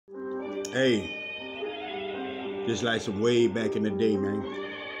Hey, just like some way back in the day, man.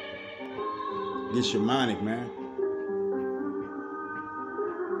 This shamanic, man.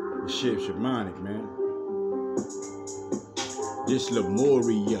 This shit shamanic, man. This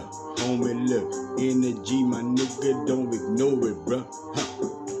Lemuria, homie, look. Energy, my nigga, don't ignore it, bruh.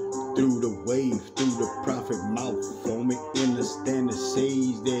 Through the wave, through the prophet mouth, homie. Understand the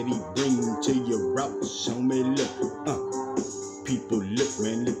sage that he bring to your routes, homie, look. People look,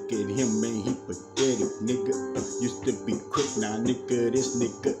 man, look at him, man, he pathetic, nigga. Used to be quick, now nigga, this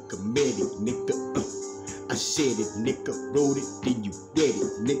nigga comedic, nigga. I said it, nigga, wrote it, then you read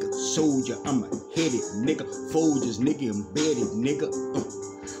it, nigga. Soldier, I'm a headed, nigga. Folgers, nigga, embedded, nigga.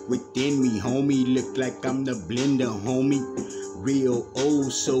 Within me, homie, look like I'm the blender, homie. Real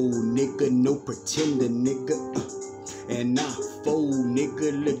old soul, nigga, no pretender, nigga. And I fold,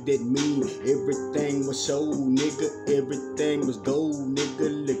 nigga, looked at me. Everything was sold, nigga. Everything was gold,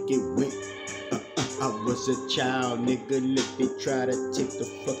 nigga. Look, it went. I was a child, nigga. Look, they try to take the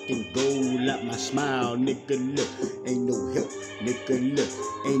fucking gold out my smile, nigga. Look, ain't no help, nigga.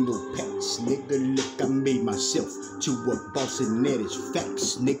 Look, ain't no packs, nigga. Look, I made myself to a boss, and that is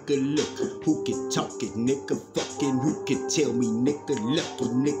facts, nigga. Look, who can talk it, nigga? Fucking who can tell me, nigga? Lucky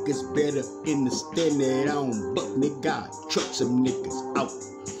niggas better understand that I don't buck, nigga. I truck some niggas out,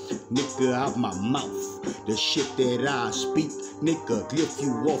 nigga, out my mouth. The shit that I speak, nigga, lift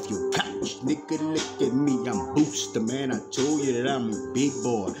you off your couch, nigga. Look at me, I'm Booster, man. I told you that I'm a big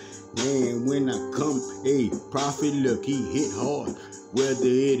boy. Man, when I come, hey, prophet, look, he hit hard. Whether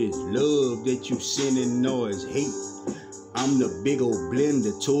it is love that you sending or is hate, I'm the big old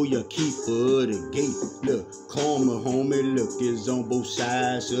blender, Toya keeper of the gate. Look, karma, homie, look, is on both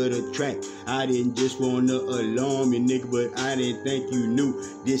sides of the track. I didn't just wanna alarm you, nigga, but I didn't think you knew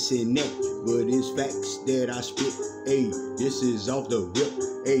this and that. But it's facts that I spit, ayy, this is off the rip,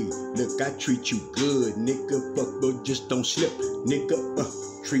 ayy. Look, I treat you good, nigga, fuck, but just don't slip, nigga,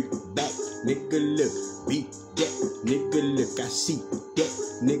 treat back, nigga, look, beat that, nigga, look, I see that,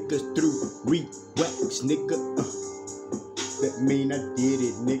 niggas through re-wax, nigga, that mean I did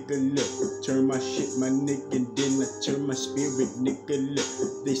it, nigga, look. Turn my shit, my nigga, and then I turn my spirit, nigga,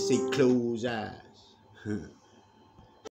 look. They say close eyes.